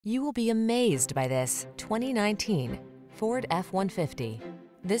You will be amazed by this 2019 Ford F-150.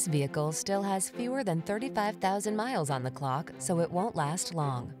 This vehicle still has fewer than 35,000 miles on the clock, so it won't last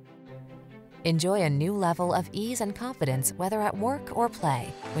long. Enjoy a new level of ease and confidence whether at work or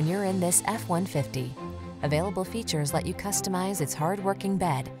play when you're in this F-150. Available features let you customize its hard-working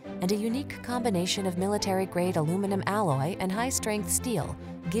bed, and a unique combination of military-grade aluminum alloy and high-strength steel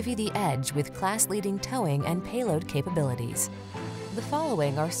give you the edge with class-leading towing and payload capabilities. The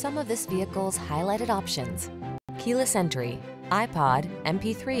following are some of this vehicle's highlighted options: keyless entry, iPod,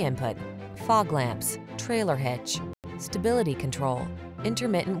 MP3 input, fog lamps, trailer hitch, stability control,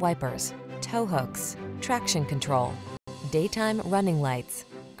 intermittent wipers, tow hooks, traction control, daytime running lights,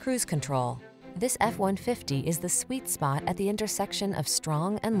 cruise control. This F-150 is the sweet spot at the intersection of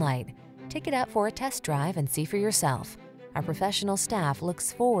strong and light. Take it out for a test drive and see for yourself. Our professional staff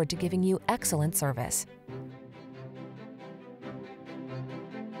looks forward to giving you excellent service.